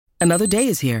Another day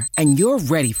is here, and you're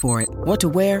ready for it. What to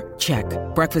wear? Check.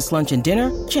 Breakfast, lunch, and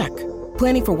dinner? Check.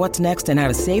 Planning for what's next and how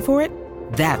to save for it?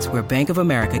 That's where Bank of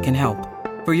America can help.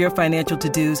 For your financial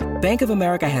to-dos, Bank of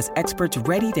America has experts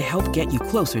ready to help get you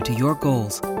closer to your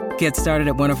goals. Get started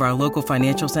at one of our local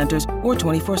financial centers or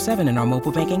 24/7 in our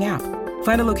mobile banking app.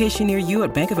 Find a location near you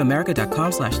at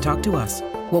bankofamerica.com/talktous.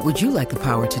 What would you like the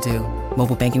power to do?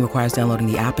 Mobile banking requires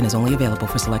downloading the app and is only available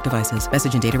for select devices.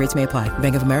 Message and data rates may apply.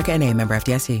 Bank of America N.A., member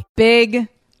FDIC. Big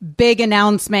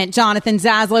announcement. Jonathan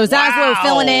Zaslow. Zaslow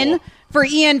filling in for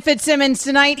Ian Fitzsimmons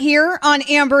tonight here on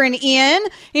Amber and Ian.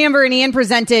 Amber and Ian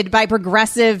presented by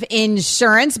Progressive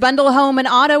Insurance. Bundle home and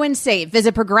auto and save.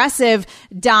 Visit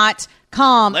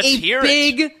progressive.com. Let's hear it.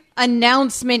 Big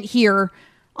announcement here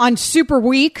on Super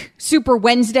Week, Super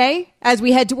Wednesday, as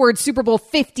we head towards Super Bowl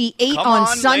 58 on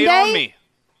Sunday. Lay it on me.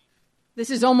 This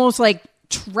is almost like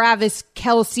Travis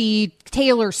Kelce,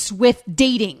 Taylor Swift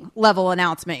dating level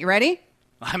announcement. You ready?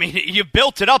 I mean, you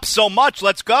built it up so much.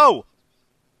 Let's go.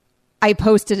 I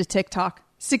posted a TikTok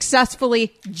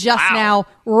successfully just now,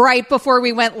 right before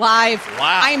we went live.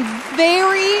 Wow. I'm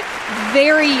very,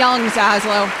 very young,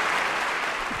 Zaslow.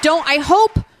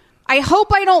 I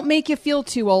hope I don't make you feel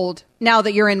too old now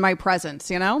that you're in my presence,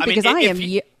 because I am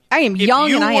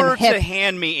young and I am hip.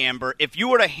 If you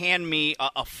were to hand me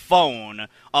a phone,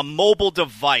 a mobile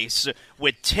device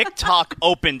with TikTok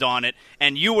opened on it,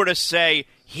 and you were to say,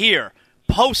 here,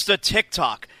 post a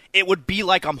TikTok, it would be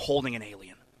like I'm holding an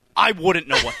alien. I wouldn't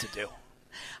know what to do.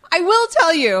 I will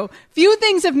tell you, few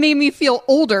things have made me feel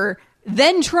older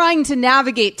than trying to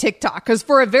navigate TikTok, because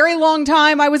for a very long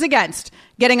time I was against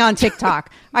getting on TikTok.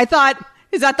 I thought,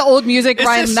 is that the old music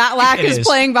Ryan Matlack is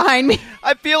playing behind me?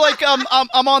 I feel like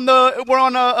we're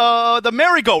on the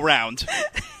merry-go-round.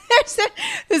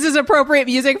 This is appropriate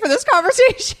music for this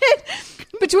conversation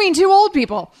between two old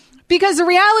people. Because the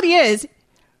reality is,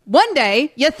 one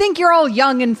day you think you're all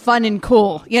young and fun and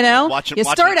cool, you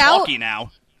start out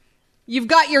now. You've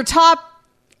got your top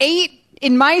 8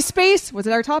 in MySpace. Was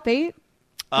it our top 8?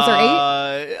 Was there 8?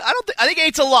 I think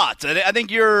 8's a lot. I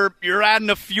think you're adding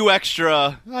a few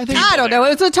extra. I don't know.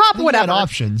 It was a top whatever. You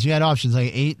had options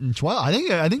like 8 and 12. I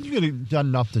think you could have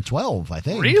done up to 12. I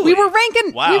think. Really? We were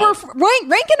ranking. Wow. We were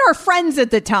ranking our friends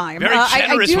at the time. Very generous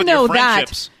I do with know your that.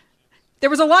 friendships. There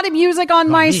was a lot of music on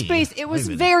MySpace. It was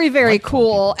very, very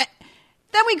cool.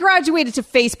 Then we graduated to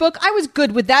Facebook. I was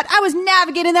good with that. I was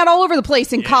navigating that all over the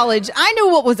place in college. I knew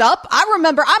what was up. I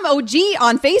remember, I'm OG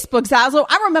on Facebook, Zaslow.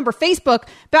 I remember Facebook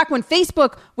back when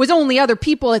Facebook was only other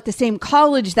people at the same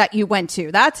college that you went to.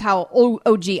 That's how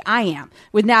OG I am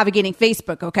with navigating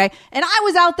Facebook, okay? And I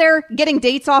was out there getting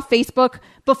dates off Facebook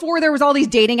before there was all these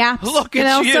dating apps. Look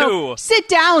at you. So sit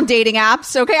down dating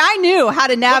apps, okay? I knew how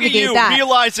to navigate that.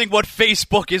 Realizing what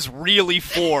Facebook is really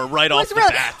for right off the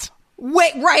bat.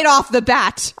 Wait, right off the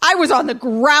bat. I was on the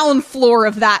ground floor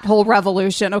of that whole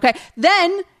revolution, okay?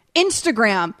 Then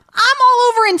Instagram. I'm all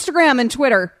over Instagram and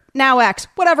Twitter. Now X,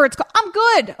 whatever it's called. I'm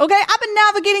good, okay? I've been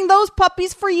navigating those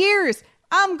puppies for years.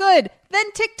 I'm good.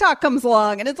 Then TikTok comes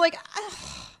along, and it's like,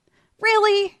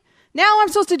 really? Now I'm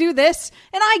supposed to do this?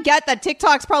 And I get that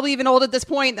TikTok's probably even old at this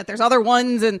point, that there's other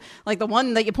ones, and like the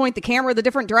one that you point the camera the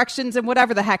different directions and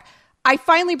whatever the heck. I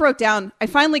finally broke down. I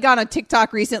finally got on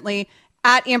TikTok recently,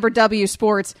 at Amber W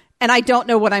Sports, and I don't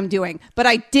know what I'm doing. But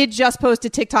I did just post a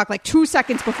TikTok like 2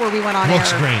 seconds before we went on air.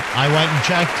 Looks great. I went and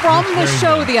checked. From the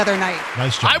show the other night.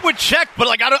 Nice job. I would check, but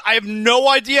I have no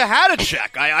idea how to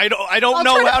check. I don't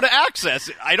know how to access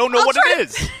it. I don't know what it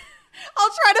is. I'll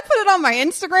try to put it on my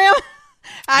Instagram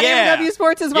at Amber W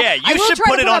Sports as well. Yeah, you should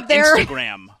put it on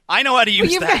Instagram. I know how to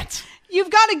use that.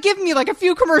 You've got to give me like a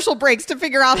few commercial breaks to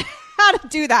figure out how to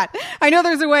do that. I know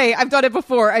there's a way. I've done it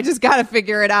before. I just got to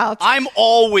figure it out. I'm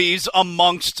always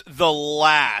amongst the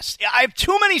last. I have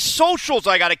too many socials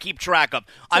I got to keep track of.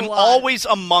 I'm always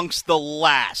amongst the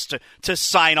last to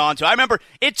sign on to. I remember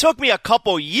it took me a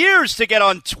couple years to get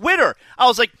on Twitter. I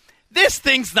was like, this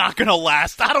thing's not going to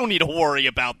last. I don't need to worry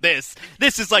about this.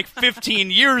 This is like 15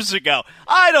 years ago.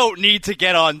 I don't need to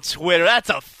get on Twitter. That's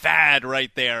a fad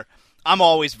right there. I'm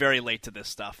always very late to this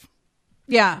stuff.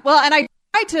 Yeah. Well, and I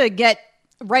tried to get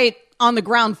right on the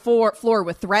ground floor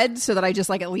with Threads so that I just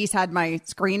like at least had my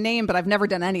screen name, but I've never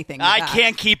done anything with that.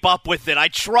 Can't keep up with it. I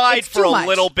tried for a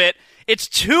little bit. It's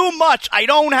too much. I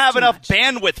don't have enough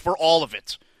bandwidth for all of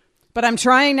it. But I'm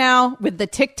trying now with the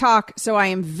TikTok, so I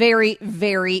am very,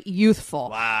 very youthful.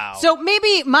 Wow. So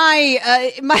maybe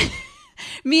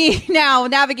me now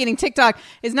navigating TikTok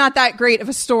is not that great of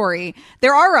a story.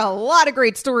 There are a lot of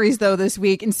great stories, though, this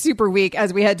week in Super Week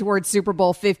as we head towards Super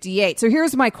Bowl 58. So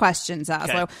here's my question,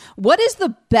 Zaslow. Okay. What is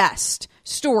the best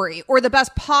story or the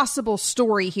best possible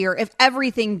story here if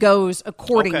everything goes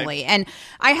accordingly. Okay. And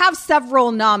I have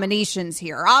several nominations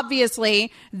here.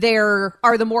 Obviously, there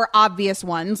are the more obvious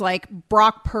ones like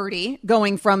Brock Purdy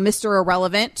going from Mr.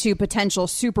 Irrelevant to potential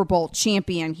Super Bowl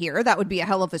champion here. That would be a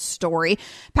hell of a story.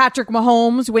 Patrick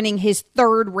Mahomes winning his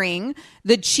third ring.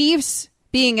 The Chiefs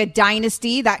being a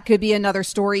dynasty. That could be another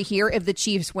story here if the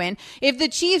Chiefs win. If the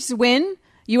Chiefs win,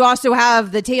 you also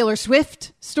have the Taylor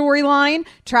Swift storyline.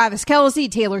 Travis Kelce,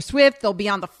 Taylor Swift, they'll be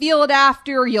on the field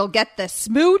after. You'll get the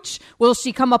smooch. Will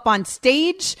she come up on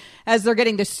stage as they're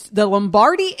getting the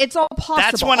Lombardi? It's all possible.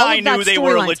 That's when I knew they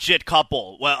were a legit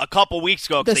couple. Well, a couple weeks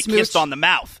ago because they kissed on the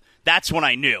mouth. That's when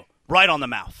I knew. Right on the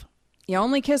mouth. You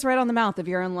only kiss right on the mouth if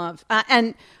you're in love.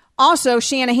 And also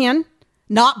Shanahan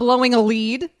not blowing a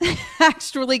lead,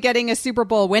 actually getting a Super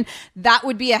Bowl win. That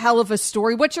would be a hell of a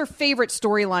story. What's your favorite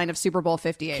storyline of Super Bowl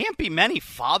 58? Can't be many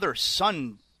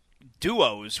father-son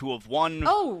duos who have won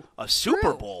a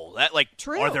Super Bowl. That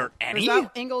True. Are there any? There's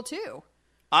that angle too.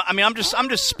 I mean, I'm just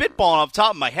spitballing off the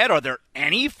top of my head. Are there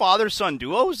any father-son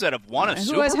duos that have won a Super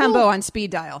Bowl? Who has Hembo on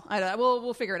speed dial?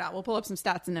 We'll figure it out. We'll pull up some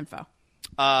stats and info.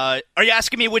 Are you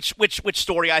asking me which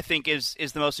story I think is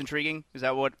the most intriguing? Is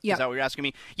that what you're asking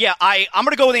me? Yeah, I'm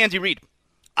going to go with Andy Reid.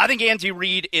 I think Andy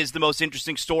Reid is the most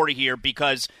interesting story here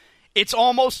because it's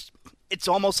almost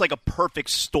like a perfect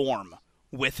storm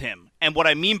with him. And what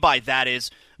I mean by that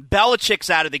is Belichick's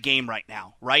out of the game right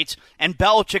now, right? And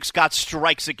Belichick's got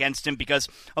strikes against him because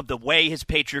of the way his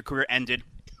Patriot career ended,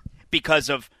 because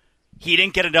of he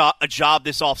didn't get a job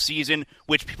this offseason,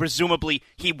 which presumably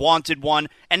he wanted one.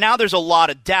 And now there's a lot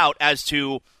of doubt as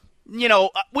to, we know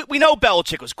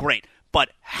Belichick was great, but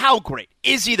how great?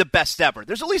 Is he the best ever?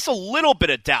 There's at least a little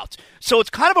bit of doubt. So it's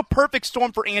kind of a perfect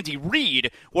storm for Andy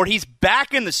Reid, where he's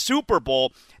back in the Super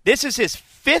Bowl. This is his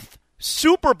 5th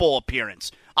Super Bowl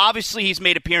appearance. Obviously, he's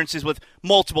made appearances with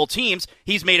multiple teams.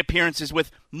 He's made appearances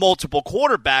with multiple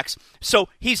quarterbacks. So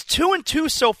he's 2-2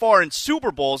 so far in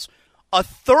Super Bowls. A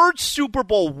third Super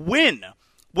Bowl win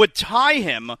would tie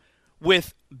him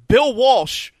with Bill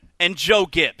Walsh and Joe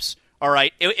Gibbs. All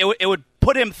right, it would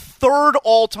put him third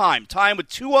all time, tying with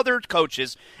 2 other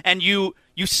coaches, and you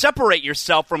separate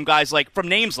yourself from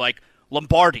names like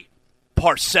Lombardi,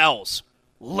 Parcells,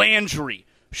 Landry,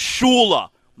 Shula,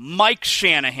 Mike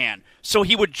Shanahan. So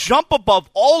he would jump above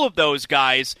all of those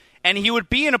guys, and he would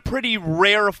be in a pretty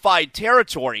rarefied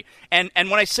territory. And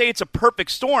when I say it's a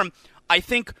perfect storm, I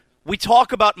think we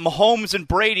talk about Mahomes and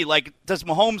Brady, like, does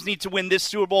Mahomes need to win this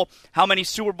Super Bowl? How many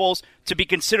Super Bowls to be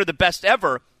considered the best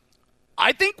ever?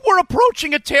 I think we're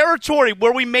approaching a territory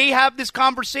where we may have this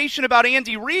conversation about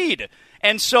Andy Reid.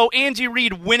 And so Andy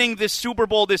Reid winning this Super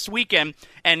Bowl this weekend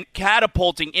and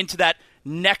catapulting into that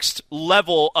next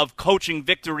level of coaching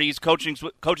victories, coaches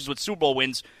with Super Bowl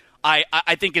wins,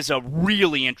 I think is a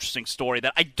really interesting story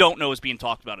that I don't know is being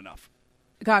talked about enough.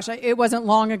 Gosh, it wasn't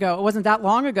that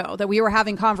long ago that we were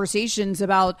having conversations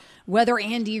about whether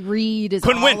Andy Reid is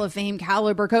a Hall of Fame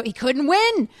caliber coach. He couldn't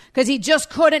win because he just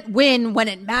couldn't win when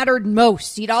it mattered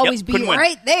most. He'd always be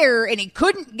right there, and he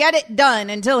couldn't get it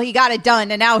done until he got it done.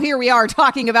 And now here we are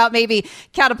talking about maybe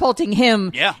catapulting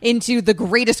him into the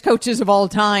greatest coaches of all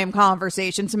time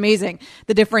conversation. It's amazing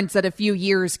the difference that a few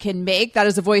years can make. That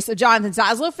is the voice of Jonathan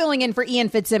Soslow filling in for Ian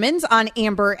Fitzsimmons on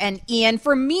Amber and Ian.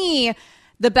 For me,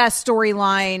 the best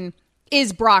storyline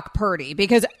is Brock Purdy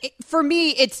because for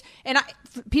me,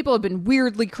 people have been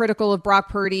weirdly critical of Brock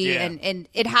Purdy and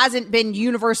it hasn't been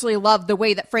universally loved the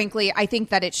way that, frankly, I think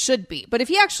that it should be. But if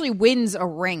he actually wins a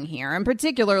ring here, and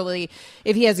particularly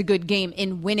if he has a good game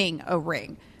in winning a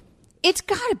ring, it's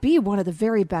got to be one of the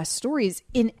very best stories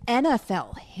in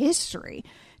NFL history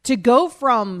to go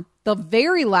from the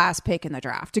very last pick in the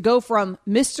draft, to go from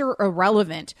Mr.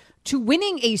 Irrelevant to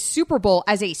winning a Super Bowl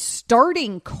as a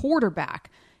starting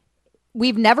quarterback.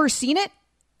 We've never seen it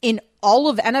in all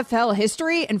of NFL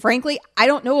history, and frankly, I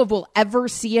don't know if we'll ever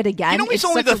see it again. It's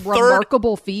such a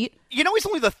remarkable feat. He's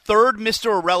only the third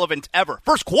Mr. Irrelevant ever.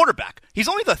 First quarterback. He's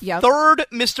only the third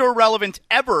Mr. Irrelevant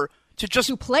ever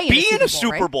to be in a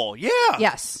Super Bowl. Yeah.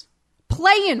 Yes.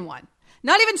 Play in one.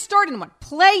 Not even start in one.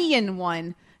 Play in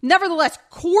one. Nevertheless,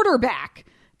 quarterback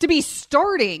to be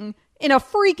starting in a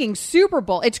freaking Super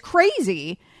Bowl. It's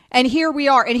crazy. And here we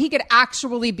are. And he could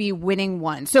actually be winning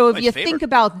one. So if you think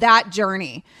about that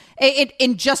journey,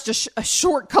 in just a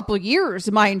short couple of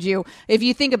years, mind you, if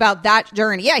you think about that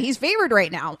journey, he's favored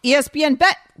right now. ESPN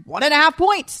bet 1.5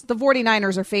 points. The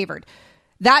 49ers are favored.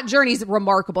 That journey is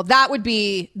remarkable. That would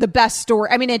be the best story.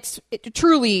 I mean, it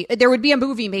truly, there would be a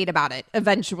movie made about it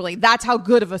eventually. That's how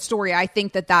good of a story I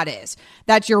think that is.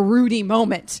 That's your Rudy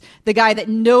moment. The guy that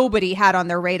nobody had on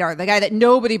their radar, the guy that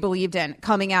nobody believed in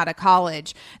coming out of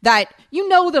college, that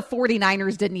the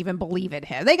 49ers didn't even believe in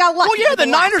him. They got lucky. Well, yeah, the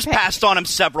Niners passed on him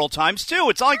several times too.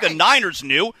 It's not like the Niners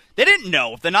knew. They didn't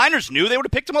know. If the Niners knew, they would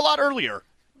have picked him a lot earlier.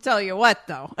 Tell you what,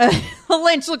 though,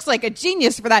 Lynch looks like a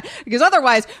genius for that, because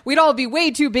otherwise we'd all be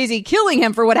way too busy killing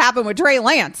him for what happened with Trey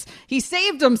Lance. He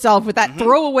saved himself with that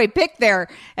throwaway pick there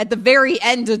at the very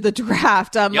end of the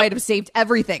draft. Might have saved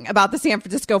everything about the San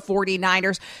Francisco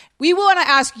 49ers. We want to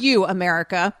ask you,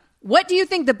 America, what do you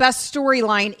think the best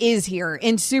storyline is here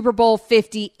in Super Bowl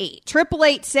 58?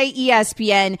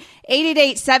 888-SAY-ESPN,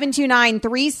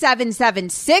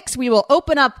 888-729-3776. We will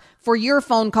open up for your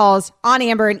phone calls on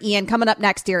Amber and Ian coming up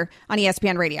next here on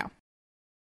ESPN Radio.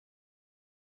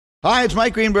 Hi, it's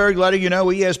Mike Greenberg letting you know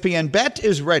ESPN Bet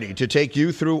is ready to take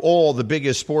you through all the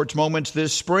biggest sports moments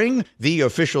this spring. The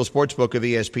official sportsbook of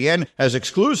ESPN has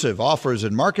exclusive offers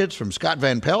and markets from Scott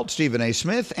Van Pelt, Stephen A.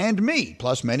 Smith, and me,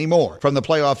 plus many more. From the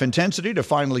playoff intensity to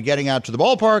finally getting out to the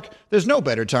ballpark, there's no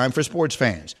better time for sports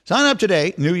fans. Sign up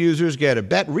today. New users get a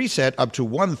bet reset up to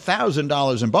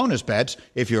 $1,000 in bonus bets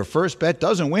if your first bet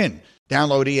doesn't win.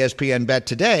 Download ESPN Bet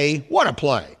today. What a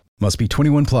play. Must be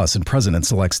 21 plus and present in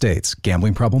select states.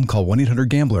 Gambling problem? Call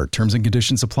 1-800-GAMBLER. Terms and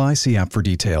conditions apply. See app for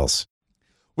details.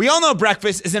 We all know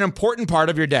breakfast is an important part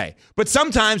of your day. But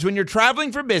sometimes when you're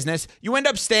traveling for business, you end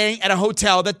up staying at a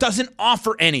hotel that doesn't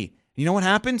offer any. You know what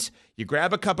happens? You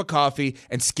grab a cup of coffee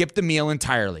and skip the meal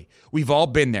entirely. We've all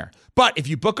been there. But if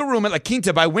you book a room at La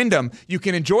Quinta by Wyndham, you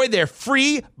can enjoy their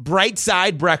free Bright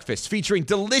Side breakfast featuring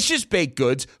delicious baked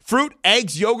goods, fruit,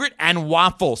 eggs, yogurt, and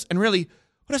waffles. And really,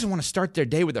 who doesn't want to start their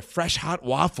day with a fresh, hot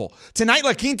waffle? Tonight,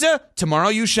 La Quinta, tomorrow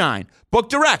you shine. Book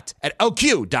direct at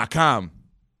LQ.com.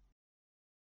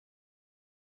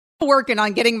 Working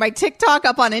on getting my TikTok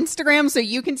up on Instagram so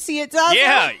you can see it, Zaza.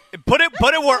 Yeah, put it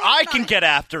where I can get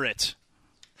after it.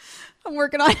 I'm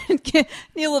working on it.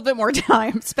 Need a little bit more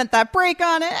time. Spent that break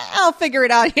on it. I'll figure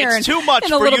it out here. It's too much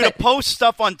for you to post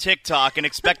stuff on TikTok and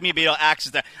expect me to be able to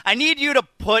access that. I need you to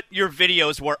put your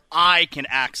videos where I can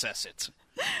access it.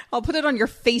 I'll put it on your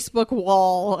Facebook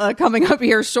wall coming up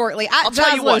here shortly. I'll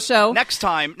tell you what. Show. Next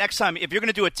time, if you're going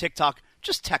to do a TikTok,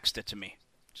 just text it to me.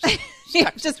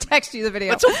 Just text you the video.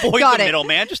 Let's avoid the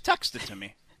middleman. Just text it to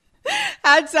me.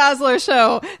 At Zaslow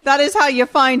Show. That is how you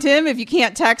find him. If you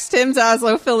can't text him,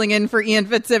 Zaslow filling in for Ian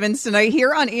Fitzsimmons tonight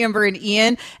here on Amber and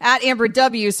Ian. At Amber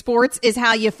W Sports is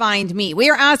how you find me. We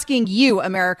are asking you,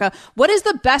 America, what is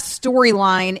the best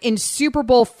storyline in Super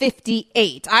Bowl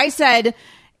 58? I said,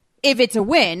 if it's a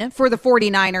win for the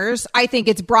 49ers, I think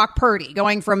it's Brock Purdy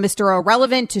going from Mr.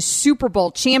 Irrelevant to Super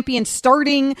Bowl champion,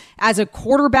 starting as a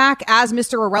quarterback as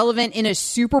Mr. Irrelevant in a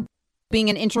Super Bowl, being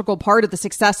an integral part of the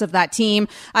success of that team.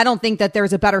 I don't think that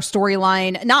there's a better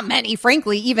storyline, not many,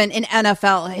 frankly, even in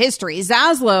NFL history.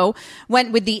 Zaslow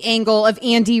went with the angle of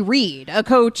Andy Reid, a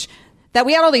coach that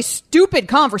we had all these stupid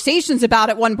conversations about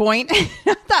at one point,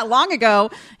 not that long ago.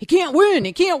 He can't win.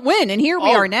 And here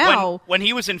we are now. When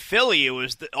he was in Philly, it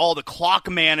was all the clock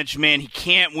management. He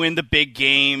can't win the big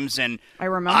games. And I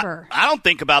remember. I don't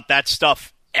think about that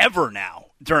stuff ever now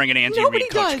during an Andy Reid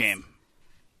coach game.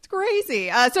 It's crazy.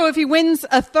 So if he wins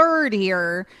a third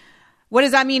here, what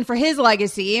does that mean for his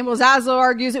legacy? Well, Zaslow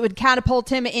argues it would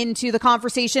catapult him into the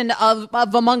conversation of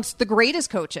amongst the greatest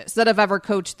coaches that have ever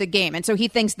coached the game. And so he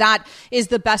thinks that is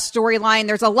the best storyline.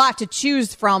 There's a lot to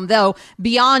choose from, though,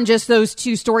 beyond just those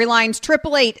two storylines.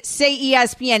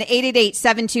 888-SAY-ESPN,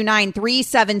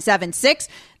 888-729-3776.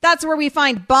 That's where we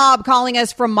find Bob calling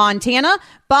us from Montana.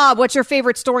 Bob, what's your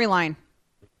favorite storyline?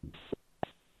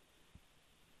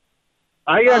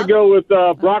 I got to go with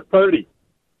Brock Purdy.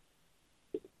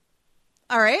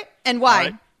 All right. And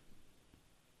why?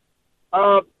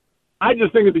 I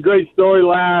just think it's a great story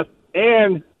last,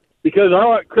 and because I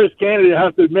want Chris Kennedy to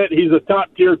have to admit he's a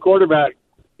top-tier quarterback.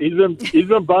 He's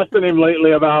been busting him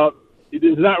lately about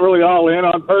he's not really all in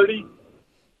on Purdy,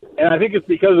 and I think it's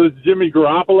because of the Jimmy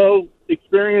Garoppolo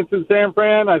experience in San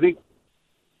Fran. I think,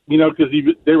 because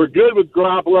they were good with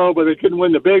Garoppolo, but they couldn't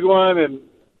win the big one, and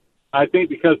I think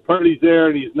because Purdy's there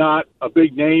and he's not a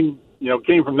big name,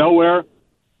 came from nowhere,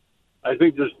 I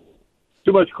think there's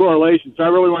too much correlation, so I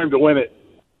really want him to win it.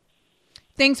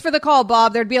 Thanks for the call,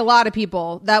 Bob. There'd be a lot of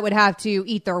people that would have to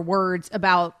eat their words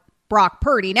about Brock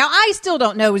Purdy. Now, I still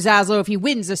don't know, Zaslow, if he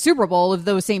wins a Super Bowl, if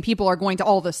those same people are going to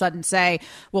all of a sudden say,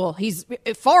 well, he's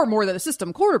far more than a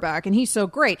system quarterback and he's so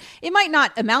great. It might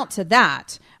not amount to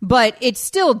that, but it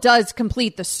still does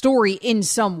complete the story in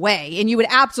some way. And you would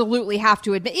absolutely have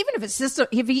to admit, even if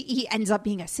he ends up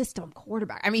being a system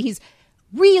quarterback, I mean, he's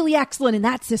really excellent in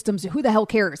that system, so who the hell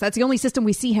cares? That's the only system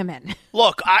we see him in.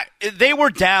 Look, they were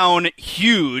down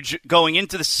huge going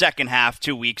into the second half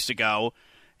 2 weeks ago,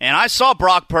 and I saw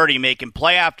Brock Purdy making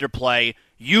play after play,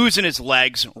 using his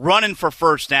legs, running for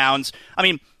first downs. I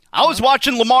mean, I was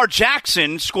watching Lamar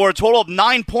Jackson score a total of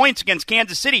 9 points against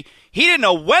Kansas City. He didn't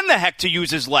know when the heck to use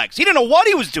his legs. He didn't know what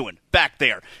he was doing back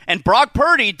there. And Brock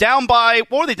Purdy down by,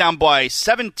 what were they down by,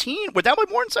 17? Were down by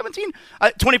more than 17?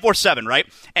 24-7, right?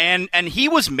 And he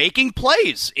was making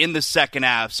plays in the second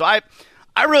half. So I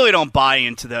really don't buy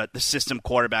into the system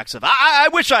quarterback stuff. I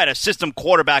wish I had a system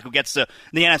quarterback who gets the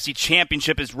NFC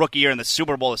Championship his rookie year and the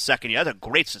Super Bowl his second year. That's a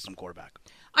great system quarterback.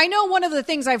 I know one of the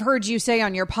things I've heard you say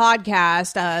on your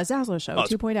podcast, Zaslow Show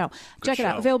 2.0. Check it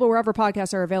out. Available wherever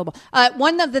podcasts are available.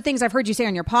 One of the things I've heard you say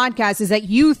on your podcast is that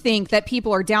you think that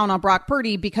people are down on Brock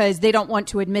Purdy because they don't want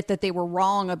to admit that they were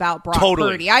wrong about Brock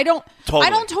Purdy. I don't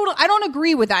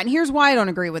agree with that. And here's why I don't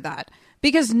agree with that.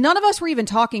 Because none of us were even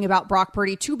talking about Brock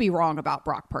Purdy to be wrong about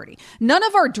Brock Purdy. None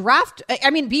of our draft,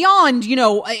 beyond,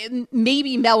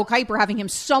 maybe Mel Kiper having him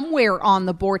somewhere on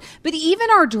the board, but even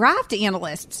our draft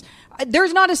analysts,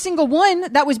 there's not a single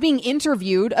one that was being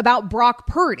interviewed about Brock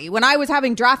Purdy. When I was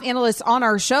having draft analysts on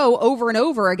our show over and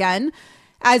over again,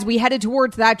 as we headed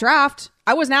towards that draft,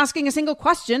 I wasn't asking a single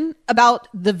question about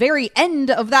the very end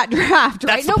of that draft,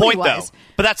 right? That's the point, though.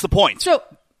 But that's the point. So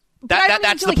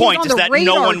that's the point, is that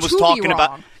no one was talking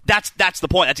about. That's the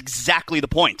point. That's exactly the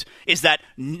point, is that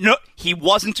he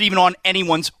wasn't even on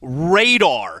anyone's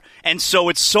radar. And so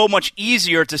it's so much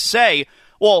easier to say,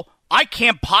 well, I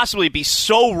can't possibly be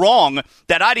so wrong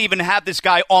that I'd even have this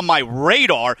guy on my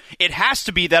radar. It has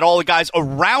to be that all the guys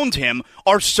around him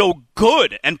are so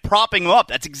good and propping him up.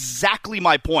 That's exactly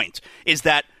my point, is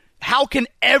that how can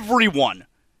everyone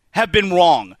have been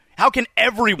wrong? How can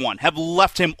everyone have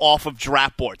left him off of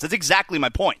draft boards? That's exactly my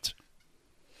point.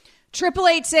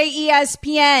 888 say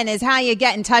ESPN is how you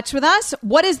get in touch with us.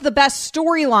 What is the best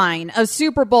storyline of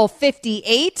Super Bowl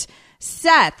 58?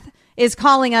 Seth is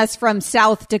calling us from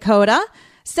South Dakota.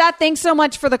 Seth, thanks so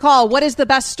much for the call. What is the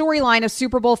best storyline of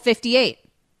Super Bowl 58?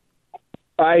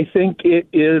 I think it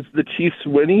is the Chiefs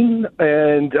winning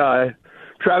and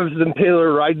Travis and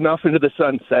Taylor riding off into the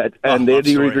sunset and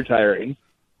Andy Reid retiring.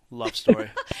 Love story.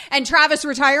 And Travis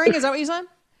retiring, is that what you said?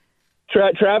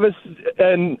 Travis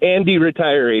and Andy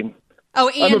retiring. Oh,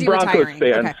 Andy I'm a Broncos retiring.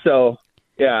 fan, okay. So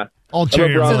yeah.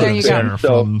 Ulterior motives there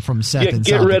from Seth and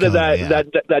get South rid of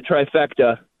Dakota, that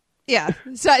trifecta. Yeah.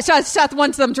 So Seth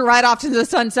wants them to ride off to the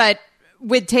sunset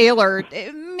with Taylor,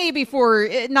 maybe for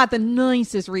not the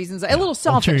nicest reasons, a little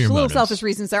selfish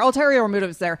reasons there, ulterior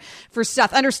motives there for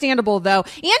Seth. Understandable, though.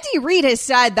 Andy Reid has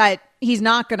said that he's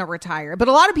not going to retire, but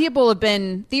a lot of people have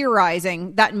been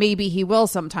theorizing that maybe he will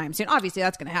sometime soon. Obviously,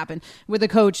 that's going to happen with a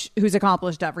coach who's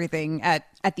accomplished everything at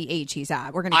the age he's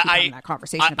at. We're going to keep having that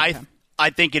conversation about him. I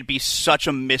think it'd be such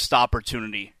a missed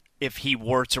opportunity if he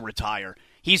were to retire.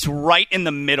 He's right in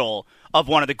the middle of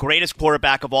one of the greatest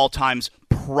quarterback of all time's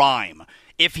prime.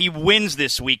 If he wins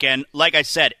this weekend, like I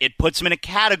said, it puts him in a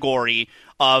category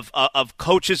of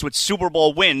coaches with Super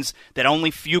Bowl wins that only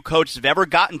few coaches have ever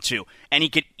gotten to. And he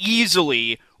could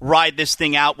easily ride this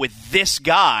thing out with this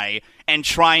guy and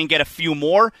try and get a few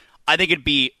more. I think it'd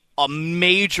be a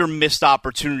major missed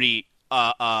opportunity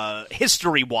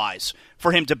history-wise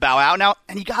for him to bow out now.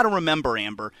 And you got to remember,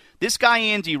 Amber, this guy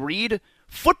Andy Reid,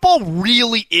 football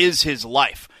really is his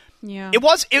life. Yeah. It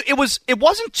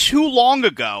wasn't too long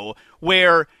ago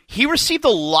where he received a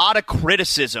lot of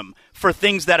criticism for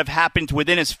things that have happened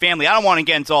within his family. I don't want to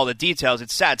get into all the details.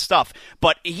 It's sad stuff.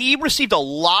 But he received a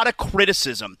lot of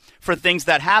criticism for things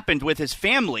that happened with his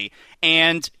family.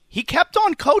 And he kept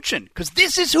on coaching because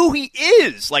this is who he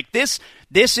is. Like this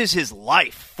is his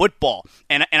life, football.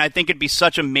 And I think it'd be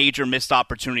such a major missed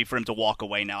opportunity for him to walk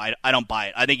away now. I don't buy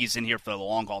it. I think he's in here for the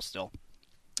long haul still.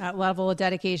 That level of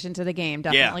dedication to the game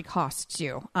definitely costs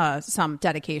you some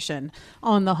dedication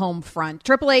on the home front.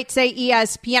 888 say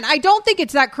ESPN. I don't think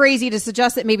it's that crazy to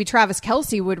suggest that maybe Travis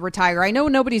Kelce would retire. I know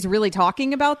nobody's really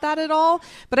talking about that at all,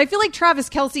 but I feel like Travis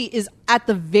Kelce is at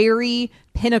the very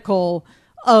pinnacle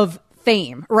of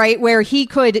fame, right? Where he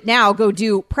could now go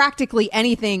do practically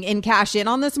anything and cash in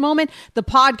on this moment. The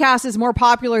podcast is more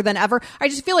popular than ever. I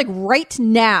just feel like right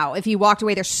now, if he walked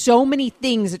away, there's so many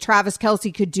things that Travis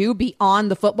Kelce could do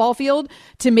beyond the football field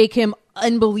to make him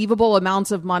unbelievable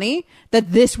amounts of money,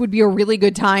 that this would be a really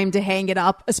good time to hang it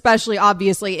up, especially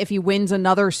obviously if he wins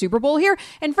another Super Bowl here.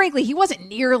 And frankly, he wasn't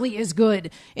nearly as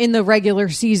good in the regular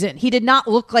season. He did not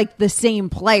look like the same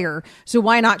player. So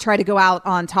why not try to go out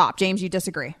on top? James, you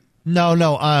disagree?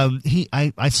 No.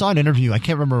 I saw an interview. I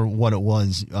can't remember what it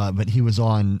was, but he was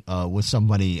on with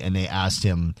somebody, and they asked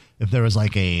him if there was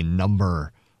like a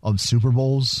number of Super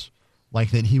Bowls like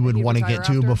that he would want to get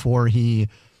to before he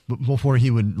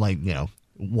would, like,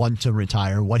 want to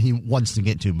retire, what he wants to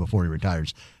get to before he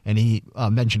retires. And he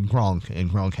mentioned Gronk,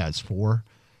 and Gronk has 4.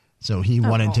 So he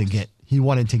wanted to get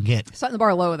setting the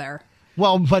bar low there.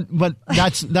 Well, but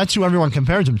that's who everyone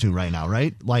compares him to right now,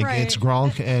 right? Like, it's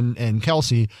Gronk and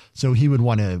Kelsey, so he would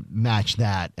want to match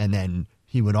that, and then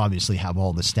he would obviously have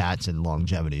all the stats and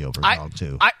longevity over Gronk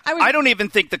too. I don't even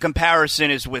think the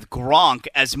comparison is with Gronk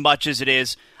as much as it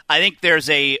is. I think there's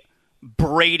a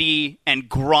Brady and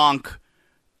Gronk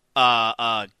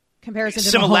comparison to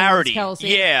similarity. Mahomes, Kelsey.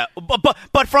 Yeah,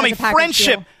 but from a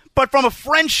friendship. Deal. But from a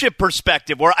friendship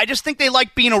perspective, where I just think they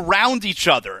like being around each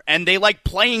other and they like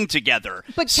playing together.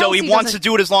 But so he wants to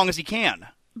do it as long as he can.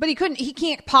 But he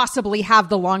can't possibly have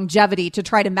the longevity to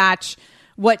try to match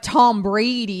what Tom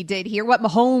Brady did here, what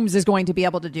Mahomes is going to be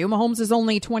able to do. Mahomes is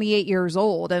only 28 years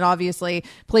old and obviously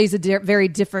plays a very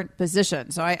different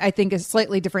position. So I think a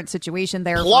slightly different situation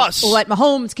there. Plus, what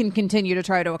Mahomes can continue to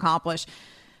try to accomplish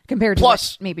compared to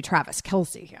what maybe Travis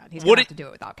Kelce can. He's going to have to do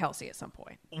it without Kelce at some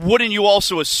point. Wouldn't you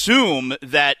also assume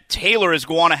that Taylor is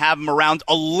going to have him around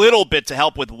a little bit to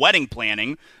help with wedding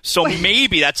planning? So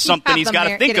maybe that's something he's got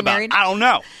to think about. Married? I don't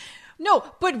know. No,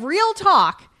 but real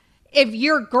talk, if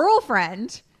your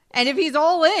girlfriend, and if he's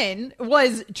all in,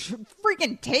 was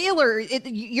freaking Taylor,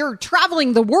 you're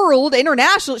traveling the world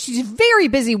international. She's a very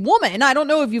busy woman. I don't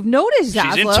know if you've noticed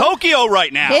that. She's in Tokyo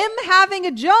right now. Him having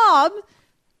a job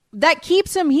that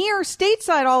keeps him here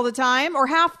stateside all the time or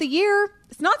half the year,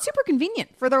 it's not super convenient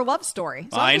for their love story.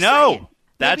 So I know. Saying,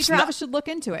 maybe Travis should look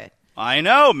into it. I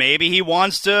know. Maybe he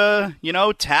wants to,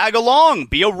 tag along,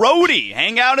 be a roadie,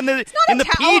 hang out in the PJ.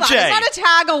 It's not a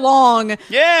tag along.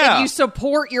 Yeah. If you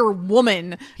support your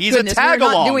woman. He's a tag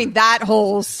along. We're not doing that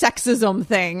whole sexism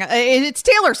thing. It's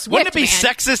Taylor Swift. Wouldn't it be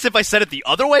sexist if I said it the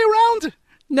other way around?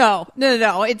 No.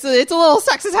 It's a little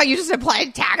sexist how you just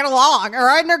implied tagging along or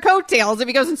riding her coattails if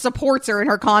he goes and supports her in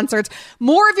her concerts.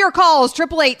 More of your calls,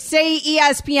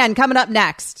 888-SAY-ESPN, coming up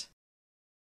next.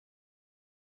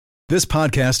 This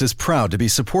podcast is proud to be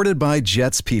supported by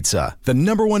Jets Pizza, the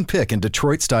 #1 pick in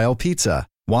Detroit-style pizza.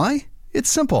 Why? It's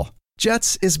simple.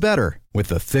 Jets is better. With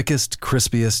the thickest,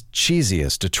 crispiest,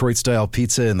 cheesiest Detroit-style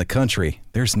pizza in the country,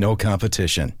 there's no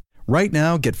competition. Right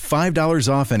now, get $5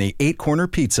 off any 8-corner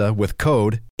pizza with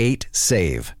code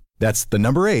 8SAVE. That's the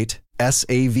number 8,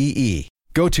 S-A-V-E.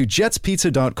 Go to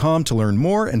jetspizza.com to learn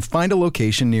more and find a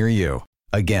location near you.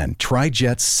 Again, try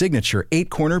Jet's signature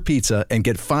 8-corner pizza and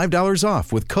get $5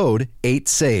 off with code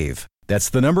 8SAVE. That's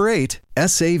the number 8,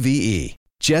 S-A-V-E.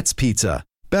 Jet's Pizza.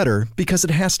 Better because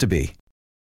it has to be.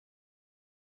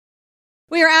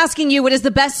 We are asking you, what is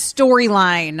the best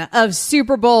storyline of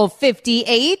Super Bowl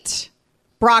 58?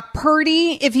 Brock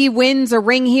Purdy, if he wins a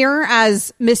ring here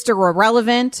as Mr.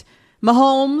 Irrelevant.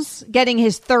 Mahomes getting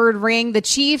his 3rd ring. The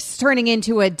Chiefs turning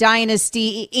into a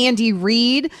dynasty. Andy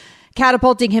Reid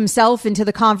catapulting himself into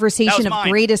the conversation of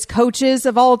greatest coaches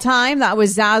of all time. That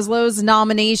was Zaslow's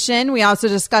nomination. We also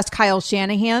discussed Kyle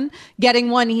Shanahan getting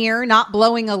one here, not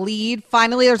blowing a lead.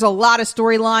 Finally, there's a lot of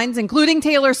storylines, including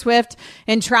Taylor Swift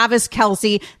and Travis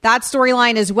Kelce. That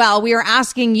storyline as well. We are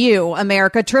asking you,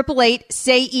 America,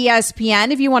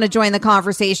 888-SAY-ESPN, if you want to join the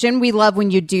conversation. We love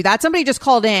when you do that. Somebody just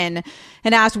called in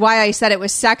and asked why I said it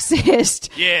was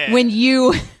sexist. Yeah. When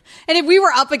you, and if we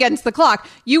were up against the clock,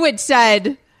 you had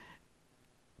said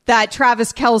that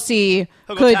Travis Kelce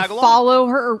could follow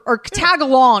her or tag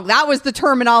along. That was the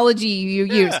terminology you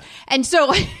used. And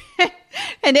so,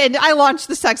 and I launched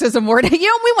the sexism word.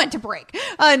 We went to break.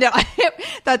 No,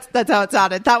 that's how it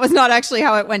sounded. That was not actually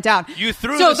how it went down. You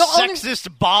threw the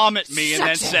sexist bomb at me and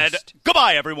then said,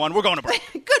 goodbye, everyone. We're going to break.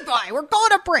 Goodbye. We're going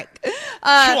to break. Chew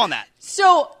on that.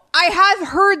 So I have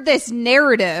heard this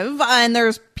narrative, and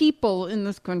there's people in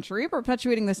this country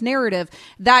perpetuating this narrative,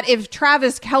 that if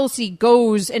Travis Kelce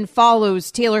goes and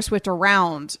follows Taylor Swift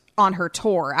around on her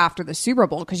tour after the Super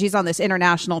Bowl, because she's on this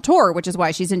international tour, which is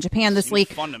why she's in Japan this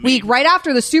week. Right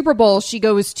after the Super Bowl, she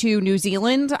goes to New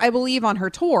Zealand, I believe, on her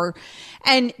tour.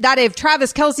 And that if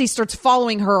Travis Kelce starts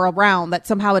following her around, that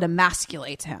somehow it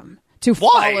emasculates him to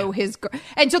follow his girl.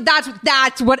 And so that's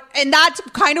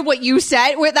kind of what you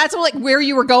said. That's like where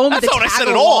you were going with the tag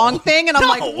along thing. And I'm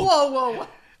like, whoa.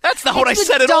 That's not what I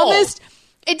said at all. It's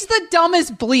the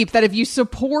dumbest bleep that if you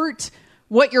support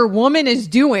what your woman is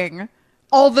doing,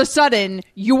 all of a sudden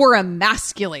you're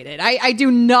emasculated. I do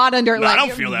not I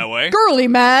don't feel that way. Girly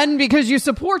man, because you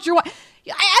support your wife.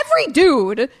 Every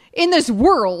dude in this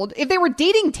world, if they were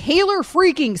dating Taylor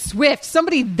freaking Swift,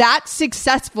 somebody that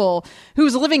successful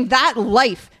who's living that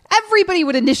life, everybody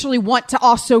would initially want to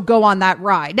also go on that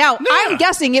ride. Now, I'm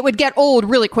guessing it would get old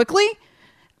really quickly.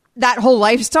 That whole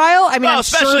lifestyle. I mean, I'm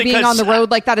sure being on the road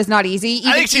like that is not easy.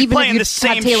 I think she's playing the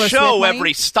same show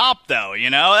every stop, though. You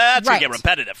know, that's going to get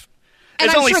repetitive.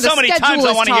 There's only so many times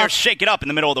I want to hear "Shake It Up" in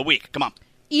the middle of the week. Come on.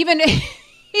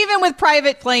 Even with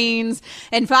private planes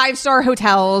and 5-star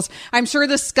hotels, I'm sure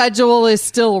the schedule is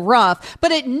still rough.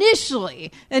 But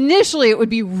initially, it would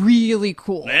be really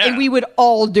cool. Yeah. And we would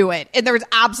all do it. And there's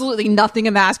absolutely nothing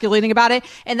emasculating about it.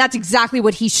 And that's exactly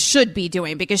what he should be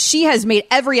doing, because she has made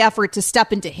every effort to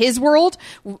step into his world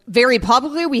very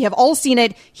publicly. We have all seen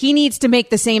it. He needs to make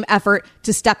the same effort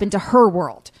to step into her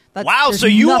world. Wow, so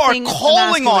you are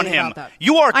calling on him.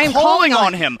 You are calling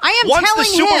on him. I am Once telling the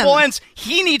Super Bowl him. ends,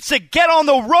 he needs to get on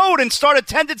the road and start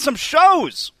attending some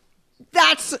shows.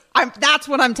 That's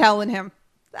what I'm telling him.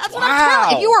 That's what I'm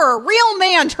telling him. If you are a real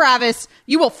man, Travis,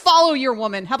 you will follow your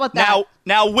woman. How about that?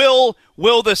 Now will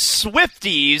the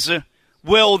Swifties,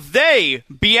 will they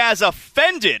be as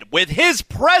offended with his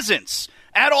presence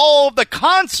at all of the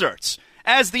concerts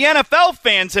as the NFL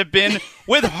fans have been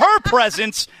with her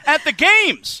presence at the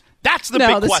games? That's the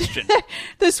big question.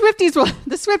 The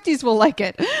Swifties will like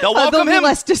it. They'll welcome they'll him. be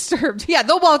less disturbed. Yeah,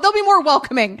 they'll be more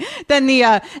welcoming than the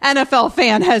NFL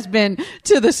fan has been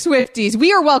to the Swifties.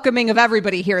 We are welcoming of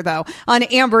everybody here, though, on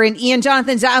Amber and Ian.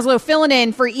 Jonathan Zaslow filling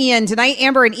in for Ian tonight.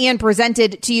 Amber and Ian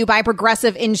presented to you by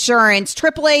Progressive Insurance.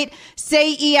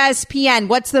 888-SAY-ESPN.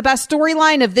 What's the best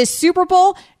storyline of this Super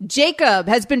Bowl? Jacob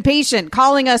has been patient,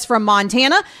 calling us from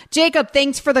Montana. Jacob,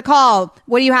 thanks for the call.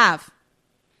 What do you have?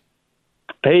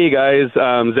 Hey, guys.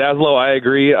 Zaslow, I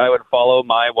agree. I would follow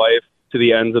my wife to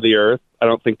the ends of the earth. I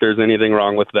don't think there's anything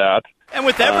wrong with that. And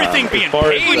with everything being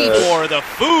paid for, the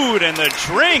food and the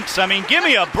drinks, I mean, give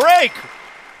me a break.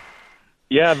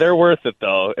 Yeah, they're worth it,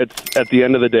 though. It's at the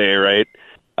end of the day, right?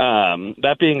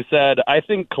 That being said, I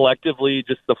think collectively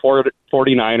just the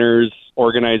 49ers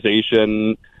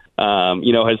organization,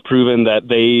 has proven that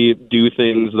they do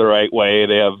things the right way.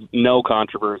 They have no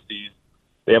controversies.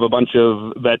 They have a bunch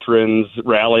of veterans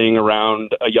rallying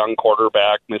around a young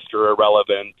quarterback, Mr.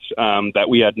 Irrelevant, that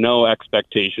we had no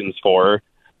expectations for.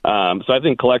 So I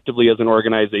think collectively as an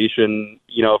organization,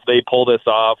 if they pull this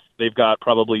off, they've got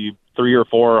probably 3 or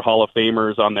 4 Hall of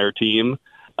Famers on their team.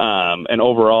 And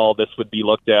overall, this would be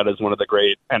looked at as one of the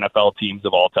great NFL teams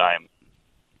of all time.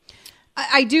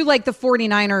 I do like the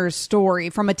 49ers story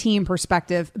from a team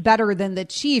perspective better than the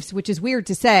Chiefs, which is weird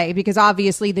to say because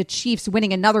obviously the Chiefs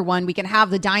winning another one, we can have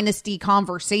the dynasty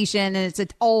conversation and it's an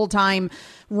all-time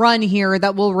run here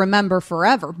that we'll remember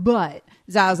forever. But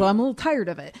Zazzle, I'm a little tired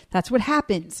of it. That's what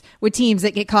happens with teams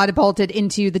that get catapulted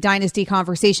into the dynasty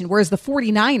conversation. Whereas the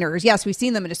 49ers, yes, we've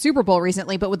seen them in a Super Bowl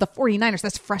recently, but with the 49ers,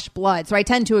 that's fresh blood. So I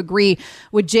tend to agree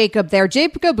with Jacob there.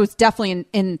 Jacob was definitely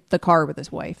in the car with his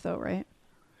wife, though, right?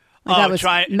 That was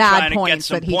trying to get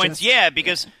some points. Yeah,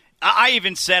 because I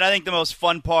even said I think the most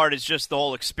fun part is just the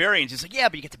whole experience. He's like, yeah,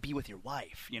 but you get to be with your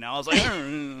wife. I was like,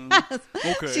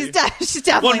 okay. She's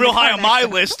definitely wasn't real high on my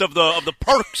list of the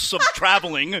perks of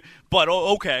traveling, but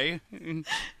okay, it's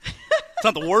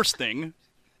not the worst thing.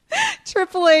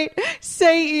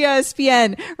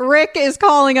 888-SAY-ESPN. Rick is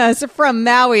calling us from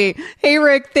Maui. Hey,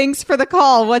 Rick, thanks for the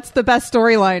call. What's the best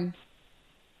storyline?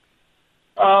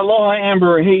 Aloha,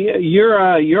 Amber. Hey, you're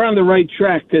on the right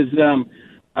track because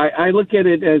I look at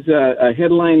it as a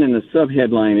headline and a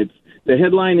sub-headline. The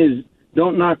headline is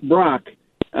 "Don't Knock Brock"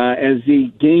 as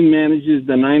the game manages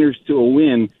the Niners to a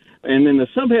win, and then the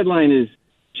sub-headline is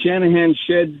Shanahan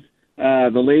sheds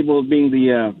the label of being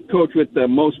the coach with the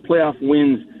most playoff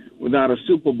wins without a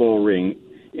Super Bowl ring.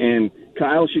 And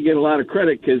Kyle should get a lot of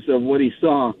credit because of what he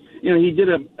saw. He did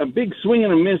a big swing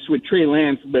and a miss with Trey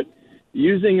Lance, but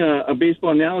using a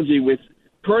baseball analogy with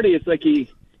Purdy, it's like he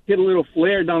hit a little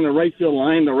flare down the right field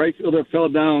line. The right fielder fell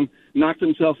down, knocked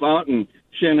himself out, and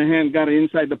Shanahan got an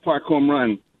inside the park home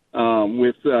run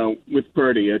with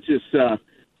Purdy. It's just those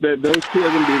two are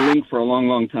going to be linked for a long,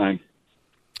 long time.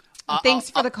 Thanks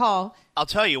for the call. I'll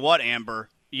tell you what, Amber.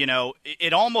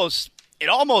 It almost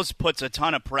puts a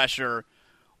ton of pressure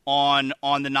on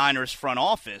the Niners front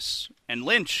office and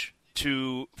Lynch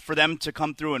for them to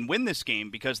come through and win this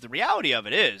game, because the reality of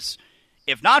it is,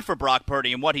 if not for Brock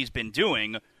Purdy and what he's been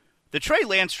doing, the Trey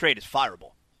Lance trade is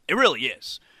fireable. It really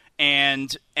is.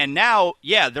 And now,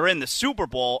 yeah, they're in the Super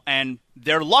Bowl, and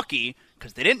they're lucky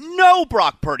because they didn't know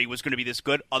Brock Purdy was going to be this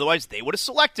good. Otherwise, they would have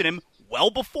selected him well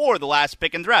before the last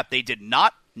pick in the draft. They did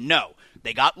not know.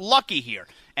 They got lucky here.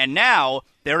 And now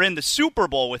they're in the Super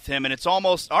Bowl with him, and it's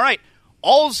almost, all right,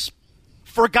 all's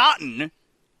forgotten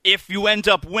if you end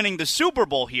up winning the Super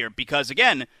Bowl here, because,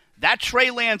 again, that Trey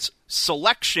Lance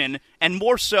selection, and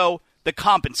more so the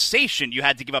compensation you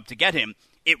had to give up to get him,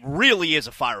 it really is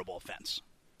a fireable offense.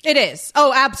 It is.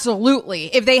 Oh,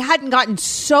 absolutely. If they hadn't gotten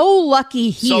so lucky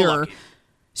here,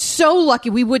 so lucky,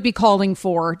 we would be calling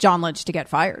for John Lynch to get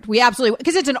fired. We absolutely,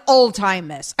 because it's an all-time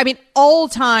miss. I mean,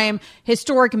 all-time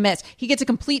historic miss. He gets a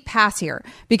complete pass here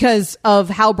because of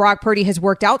how Brock Purdy has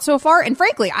worked out so far. And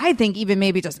frankly, I think even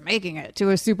maybe just making it to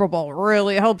a Super Bowl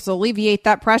really helps alleviate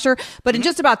that pressure. But in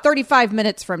just about 35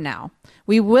 minutes from now,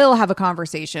 we will have a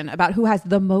conversation about who has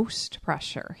the most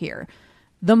pressure here.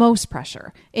 The most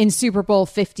pressure in Super Bowl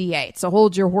 58. So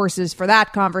hold your horses for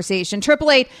that conversation.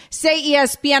 888 say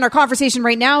ESPN. Our conversation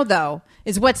right now, though,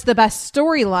 is what's the best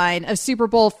storyline of Super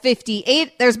Bowl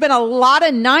 58. There's been a lot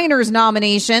of Niners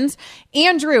nominations.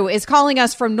 Andrew is calling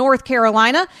us from North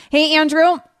Carolina. Hey,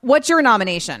 Andrew, what's your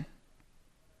nomination?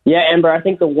 Yeah, Amber, I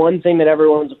think the one thing that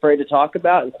everyone's afraid to talk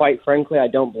about, and quite frankly, I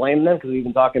don't blame them because we've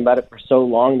been talking about it for so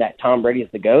long, that Tom Brady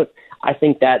is the GOAT. I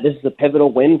think that this is a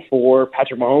pivotal win for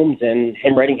Patrick Mahomes and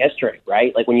him writing history,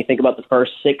 right? Like when you think about the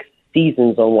first 6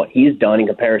 seasons on what he's done in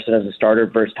comparison as a starter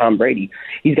versus Tom Brady,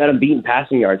 he's got him beaten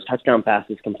passing yards, touchdown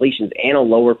passes, completions, and a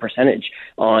lower percentage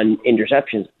on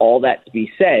interceptions. All that to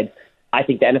be said, I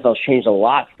think the NFL's changed a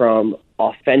lot from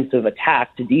offensive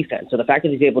attack to defense. So the fact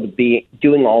that he's able to be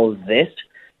doing all of this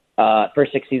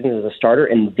first 6 seasons as a starter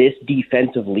in this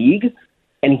defensive league,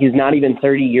 and he's not even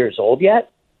 30 years old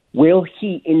yet, will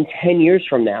he, in 10 years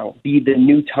from now, be the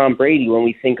new Tom Brady when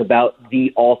we think about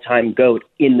the all-time GOAT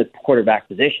in the quarterback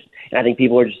position? And I think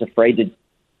people are just afraid to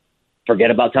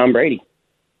forget about Tom Brady.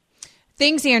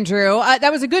 Thanks, Andrew.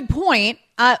 That was a good point.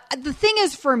 The thing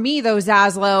is, for me, though,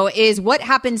 Zaslow, is what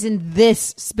happens in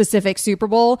this specific Super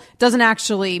Bowl doesn't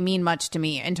actually mean much to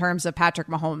me in terms of Patrick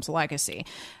Mahomes' legacy.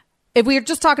 If we are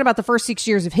just talking about the first 6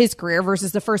 years of his career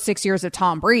versus the first 6 years of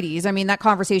Tom Brady's, I mean, that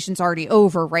conversation's already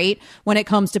over, right, when it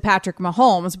comes to Patrick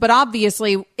Mahomes. But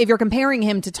obviously, if you're comparing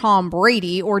him to Tom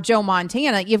Brady or Joe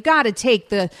Montana, you've got to take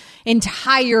the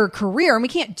entire career, and we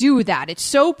can't do that. It's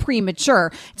so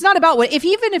premature. It's not about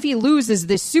even if he loses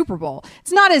this Super Bowl,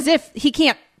 it's not as if he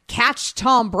can't catch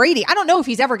Tom Brady. I don't know if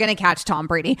he's ever going to catch Tom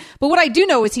Brady, but what I do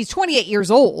know is he's 28 years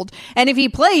old. And if he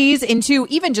plays into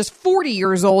even just 40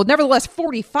 years old, nevertheless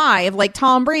 45, like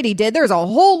Tom Brady did, there's a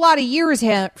whole lot of years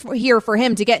here for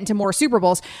him to get into more Super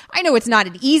Bowls. I know it's not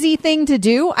an easy thing to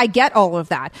do. I get all of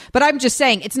that. But I'm just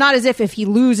saying, it's not as if he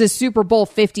loses Super Bowl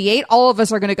 58, all of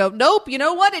us are going to go, nope, you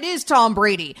know what? It is Tom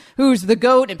Brady who's the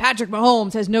GOAT, and Patrick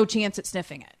Mahomes has no chance at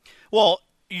sniffing it. Well,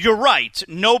 you're right.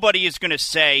 Nobody is going to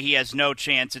say he has no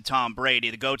chance at Tom Brady.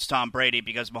 The GOAT's Tom Brady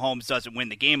because Mahomes doesn't win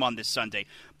the game on this Sunday.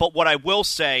 But what I will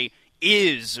say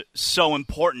is so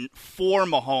important for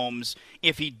Mahomes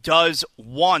if he does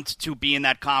want to be in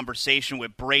that conversation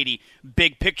with Brady,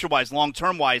 big picture-wise,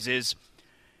 long-term-wise, is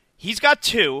he's got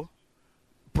 2,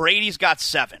 Brady's got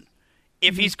 7.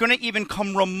 If he's going to even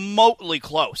come remotely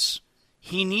close,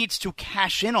 he needs to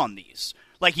cash in on these.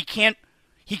 Like, he can't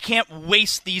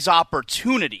waste these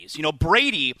opportunities. You know,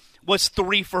 Brady was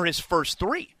 3 for his first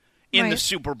 3 in the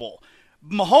Super Bowl.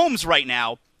 Mahomes right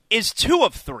now is 2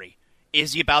 of 3.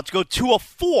 Is he about to go 2 of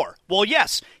 4? Well,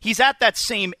 yes, he's at that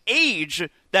same age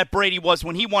that Brady was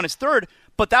when he won his 3rd,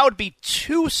 but that would be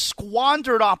 2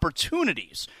 squandered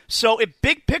opportunities. So if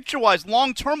big picture-wise,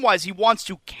 long-term-wise, he wants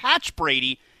to catch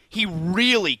Brady, he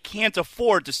really can't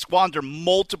afford to squander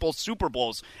multiple Super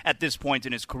Bowls at this point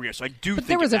in his career. So I do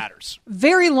think it matters. A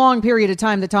very long period of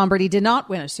time that Tom Brady did not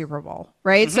win a Super Bowl,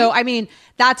 right? Mm-hmm. So, I mean,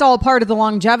 that's all part of the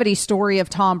longevity story of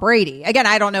Tom Brady. Again,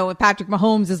 I don't know if Patrick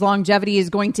Mahomes' longevity is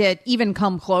going to even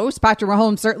come close. Patrick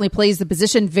Mahomes certainly plays the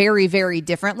position very, very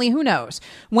differently. Who knows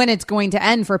when it's going to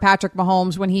end for Patrick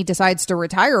Mahomes when he decides to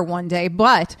retire one day.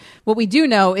 But what we do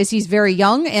know is he's very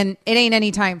young, and it ain't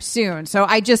anytime soon. So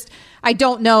I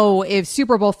don't know if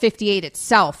Super Bowl 58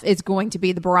 itself is going to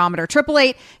be the barometer.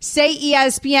 888 say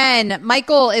ESPN.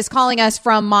 Michael is calling us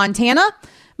from Montana.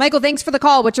 Michael, thanks for the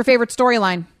call. What's your favorite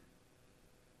storyline?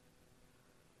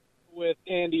 With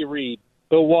Andy Reid,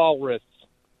 the Walrus.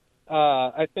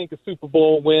 I think a Super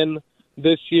Bowl win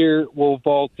this year will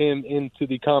vault him into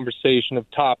the conversation of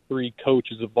top 3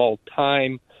 coaches of all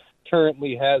time.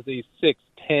 Currently has a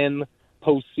 610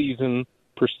 postseason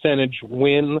percentage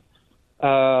win.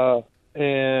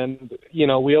 And, you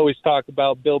know, we always talk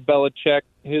about Bill Belichick.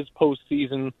 His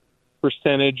postseason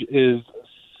percentage is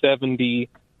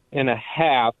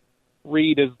 70.5.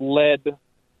 Reid has led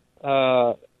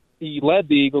he led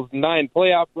the Eagles 9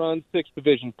 playoff runs, 6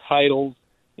 division titles,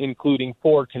 including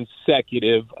 4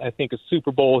 consecutive. I think a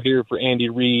Super Bowl here for Andy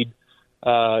Reid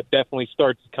definitely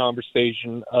starts the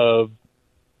conversation of,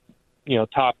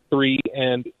 top 3.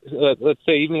 And let's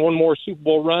say even one more Super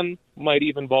Bowl run might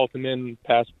even vault him in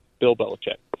past Bill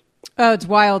Belichick. Oh, it's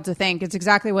wild to think. It's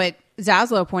exactly what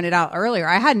Zaslow pointed out earlier.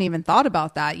 I hadn't even thought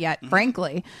about that yet,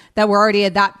 frankly, that we're already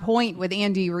at that point with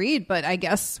Andy Reid, but I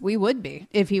guess we would be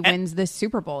if he wins this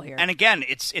Super Bowl here. And again,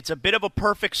 it's a bit of a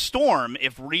perfect storm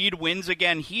if Reid wins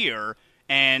again here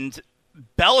and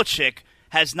Belichick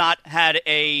has not had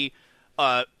we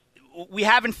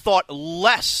haven't thought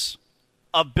less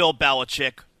of Bill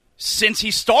Belichick since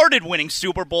he started winning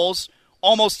Super Bowls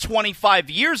almost 25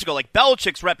 years ago. Like,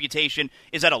 Belichick's reputation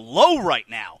is at a low right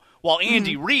now, while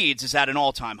Andy Reid's is at an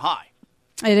all-time high.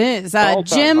 It is.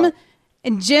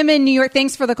 Jim in New York.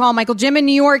 Thanks for the call, Michael. Jim in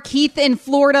New York, Keith in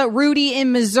Florida, Rudy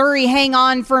in Missouri. Hang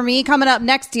on for me. Coming up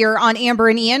next year on Amber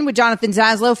and Ian with Jonathan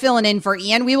Zaslow filling in for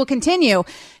Ian. We will continue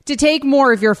to take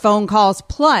more of your phone calls.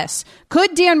 Plus,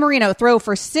 could Dan Marino throw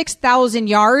for 6,000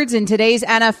 yards in today's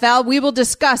NFL? We will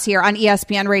discuss here on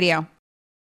ESPN Radio.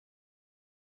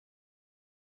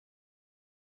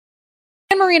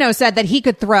 Dan Marino said that he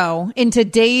could throw in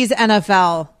today's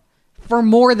NFL for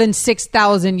more than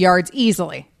 6,000 yards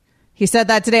easily. He said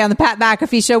that today on the Pat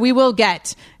McAfee Show. We will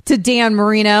get to Dan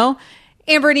Marino.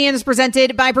 Amber and Ian is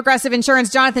presented by Progressive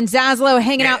Insurance. Jonathan Zaslow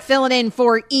hanging out, filling in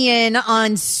for Ian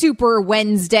on Super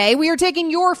Wednesday. We are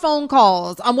taking your phone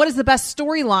calls on what is the best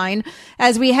storyline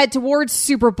as we head towards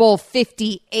Super Bowl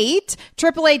 58.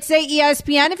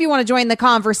 888-SAY-ESPN if you want to join the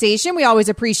conversation. We always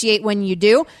appreciate when you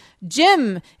do.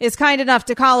 Jim is kind enough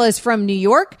to call us from New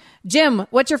York. Jim,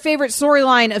 what's your favorite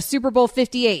storyline of Super Bowl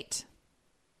 58?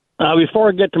 Before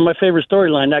I get to my favorite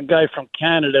storyline, that guy from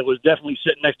Canada was definitely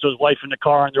sitting next to his wife in the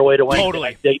car on their way to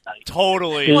Wednesday date night.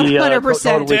 Totally.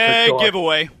 100%. Big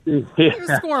giveaway. He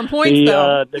was scoring points,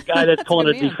 though. The guy that's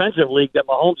calling a defensive league, that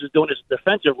Mahomes is doing this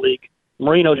defensive league,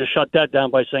 Marino just shut that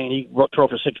down by saying he throw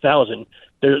for 6,000.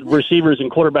 The receivers and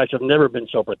quarterbacks have never been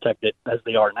so protected as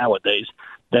they are nowadays.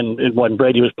 Then when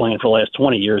Brady was playing for the last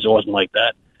 20 years, it wasn't like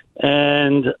that.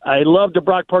 And I love the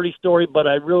Brock Purdy story, but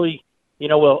I really,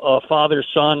 a father,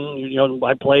 son,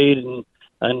 I played in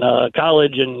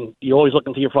college, and you always look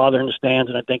into your father in the stands,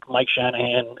 and I think Mike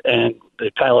Shanahan and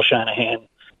Kyle Shanahan,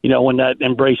 when that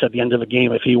embrace at the end of the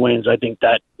game, if he wins, I think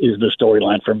that is the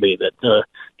storyline for me, that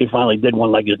he finally did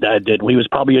one like his dad did. He was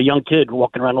probably a young kid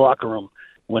walking around the locker room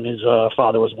when his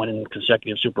father was winning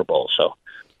consecutive Super Bowls. So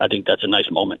I think that's a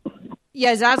nice moment.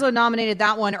 Yeah, Zaslow nominated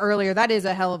that one earlier. That is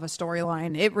a hell of a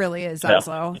storyline. It really is,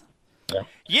 Zaslow.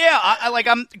 Yeah,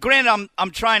 I'm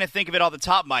trying to think of it off the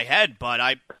top of my head,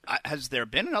 but has there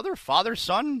been another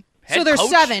father-son head So there's coach?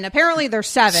 7. Apparently there's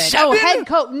 7. Oh, head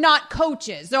coach, not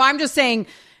coaches. So I'm just saying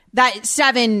that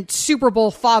 7 Super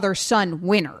Bowl father-son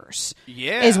winners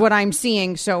is what I'm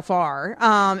seeing so far.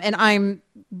 And I'm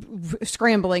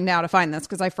scrambling now to find this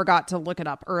because I forgot to look it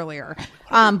up earlier.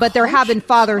 But there have been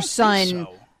father-son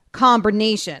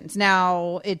combinations.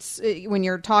 Now, it's when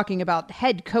you're talking about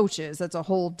head coaches, that's a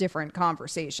whole different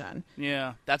conversation.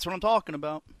 Yeah, that's what I'm talking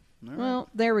about. Well,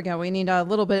 there we go. We need a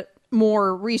little bit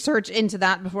more research into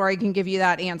that before I can give you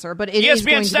that answer. But it is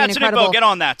going to be an incredible. Info, get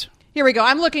on that. Here we go.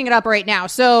 I'm looking it up right now.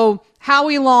 So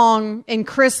Howie Long and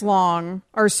Chris Long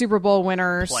are Super Bowl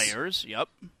winners. Players, yep.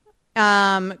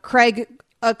 Craig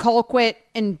Colquitt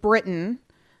and Britton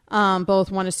both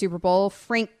won a Super Bowl.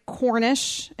 Frank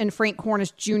Cornish and Frank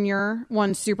Cornish Jr.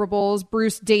 won Super Bowls.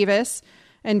 Bruce Davis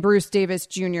and Bruce Davis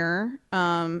Jr.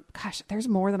 Gosh, there's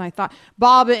more than I thought.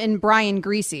 Bob and Brian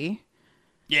Greasy.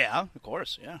 Yeah, of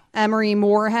course, yeah. Emery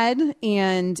Moorhead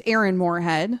and Aaron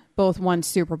Moorhead both won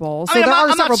Super Bowls. So I mean, there are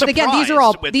I'm several, but again, these are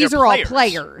all players.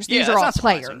 These Yeah, are all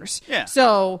players. Yeah.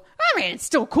 So I mean, it's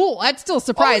still cool. That's still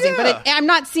surprising, but I'm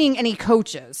not seeing any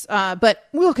coaches. But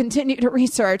we'll continue to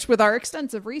research with our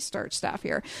extensive research staff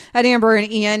here at Amber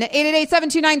and Ian.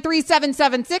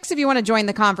 888-729-3776 if you want to join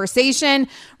the conversation.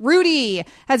 Rudy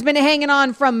has been hanging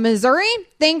on from Missouri.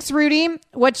 Thanks, Rudy.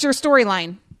 What's your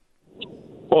storyline?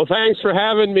 Well, thanks for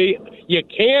having me. You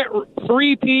can't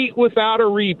three-peat without a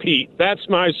repeat. That's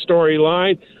my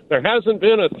storyline. There hasn't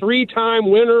been a 3-time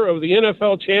winner of the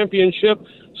NFL championship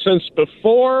since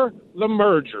before the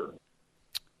merger.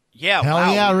 Yeah,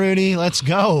 Hell yeah, Rudy. Let's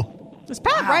go. Does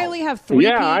Pat Riley have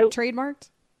 3-peat trademarked?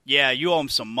 Yeah, you owe him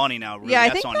some money now, Rudy. Yeah, I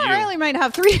That's think on Pat you. Riley might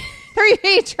have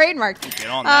 3-peat trademarked. Get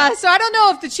on that. So I don't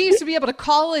know if the Chiefs would be able to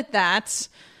call it that.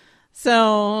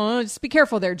 So just be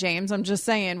careful there, James. I'm just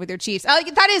saying with your Chiefs.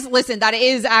 That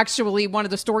is actually one of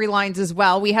the storylines as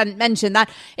well. We hadn't mentioned that.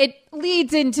 It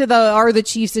leads into are the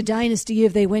Chiefs a dynasty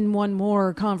if they win one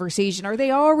more conversation? Are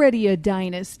they already a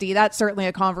dynasty? That's certainly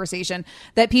a conversation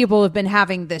that people have been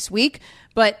having this week.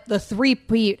 But the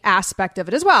three-peat aspect of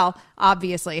it as well,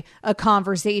 obviously, a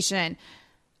conversation.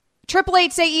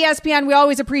 888-SAY-ESPN. We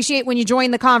always appreciate when you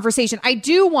join the conversation. I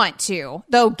do want to,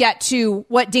 though, get to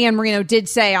what Dan Marino did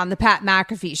say on the Pat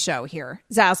McAfee show here,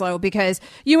 Zaslow, because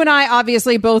you and I,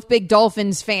 obviously, both big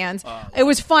Dolphins fans. It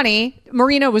was funny.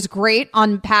 Marino was great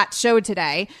on Pat's show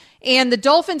today. And the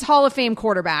Dolphins Hall of Fame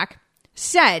quarterback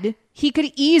said he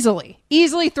could easily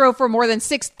throw for more than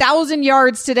 6,000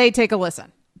 yards today. Take a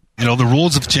listen. You know, the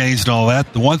rules have changed and all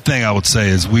that. The one thing I would say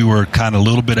is we were kind of a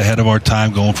little bit ahead of our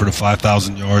time going for the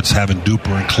 5,000 yards, having Duper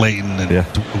and Clayton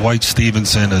and Dwight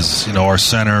Stevenson as, our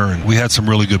center. And we had some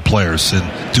really good players.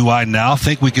 And do I now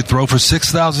think we could throw for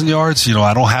 6,000 yards?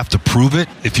 I don't have to prove it.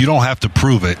 If you don't have to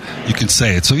prove it, you can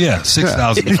say it. So,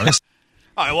 6,000 yards.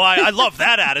 All right, well, I love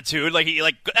that attitude.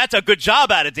 That's a good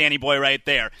job at it, Danny Boy, right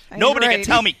there. Nobody can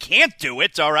tell me can't do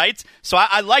it, all right? So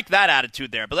I like that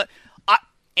attitude there. But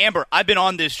Amber, I've been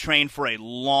on this train for a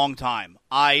long time.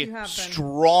 I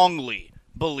strongly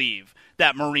believe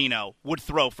that Marino would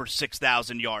throw for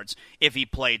 6,000 yards if he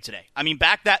played today. I mean,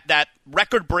 back that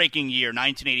record-breaking year,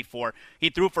 1984, he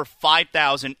threw for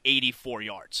 5,084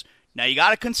 yards. Now, you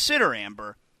got to consider,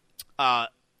 Amber, the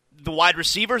wide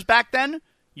receivers back then,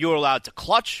 you were allowed to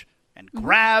clutch and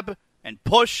grab and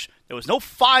push. There was no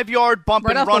 5-yard bump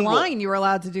and run right off the rule. line, you were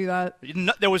allowed to do that.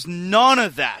 There was none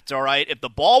of that, all right? If the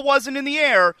ball wasn't in the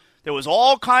air, there was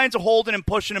all kinds of holding and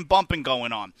pushing and bumping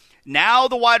going on. Now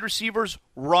the wide receivers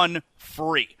run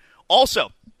free.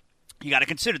 Also, you got to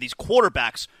consider these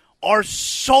quarterbacks are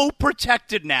so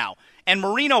protected now. And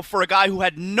Marino, for a guy who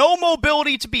had no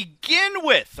mobility to begin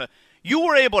with, you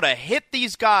were able to hit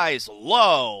these guys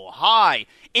low, high,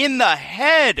 in the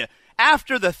head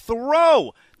after the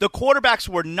throw. The quarterbacks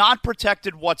were not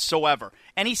protected whatsoever.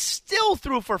 And he still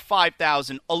threw for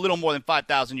 5,000, a little more than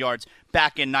 5,000 yards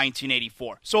back in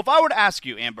 1984. So if I were to ask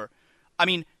you, Amber,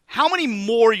 how many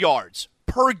more yards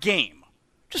per game,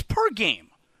 just per game,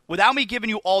 without me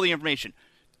giving you all the information,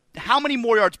 how many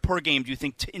more yards per game do you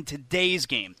think in today's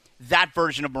game that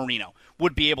version of Marino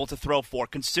would be able to throw for,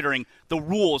 considering the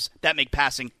rules that make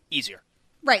passing easier?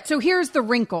 Right. So here's the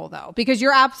wrinkle, though, because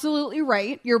you're absolutely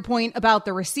right. Your point about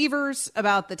the receivers,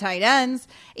 about the tight ends,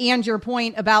 and your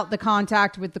point about the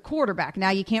contact with the quarterback. Now,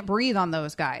 you can't breathe on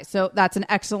those guys. So that's an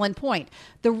excellent point.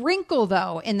 The wrinkle,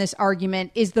 though, in this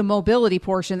argument is the mobility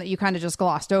portion that you kind of just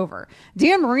glossed over.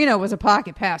 Dan Marino was a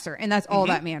pocket passer, and that's all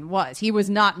that man was. He was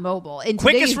not mobile. In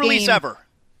quickest release ever.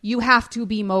 You have to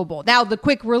be mobile. Now, the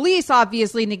quick release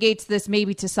obviously negates this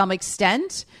maybe to some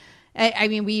extent.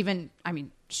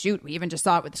 We even just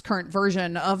saw it with this current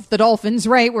version of the Dolphins,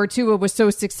 right, where Tua was so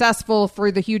successful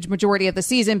for the huge majority of the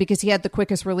season because he had the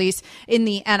quickest release in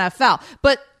the NFL.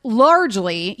 But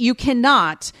largely, you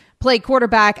cannot play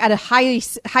quarterback at a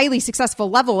highly successful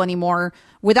level anymore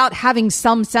without having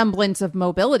some semblance of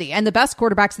mobility. And the best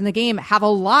quarterbacks in the game have a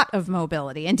lot of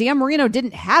mobility. And Dan Marino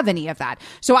didn't have any of that.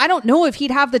 So I don't know if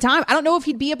he'd have the time. I don't know if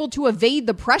he'd be able to evade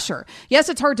the pressure. Yes,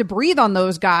 it's hard to breathe on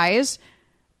those guys,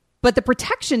 but the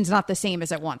protection's not the same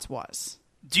as it once was.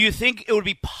 Do you think it would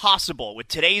be possible with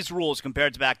today's rules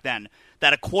compared to back then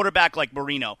that a quarterback like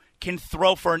Marino can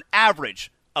throw for an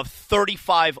average of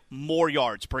 35 more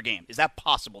yards per game? Is that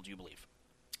possible, do you believe?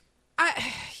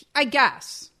 I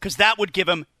guess. Because that would give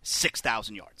him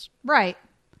 6,000 yards. Right.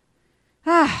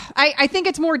 I think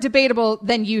it's more debatable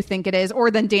than you think it is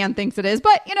or than Dan thinks it is.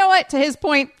 But you know what? To his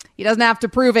point, he doesn't have to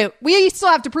prove it. We still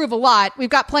have to prove a lot. We've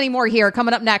got plenty more here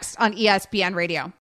coming up next on ESPN Radio.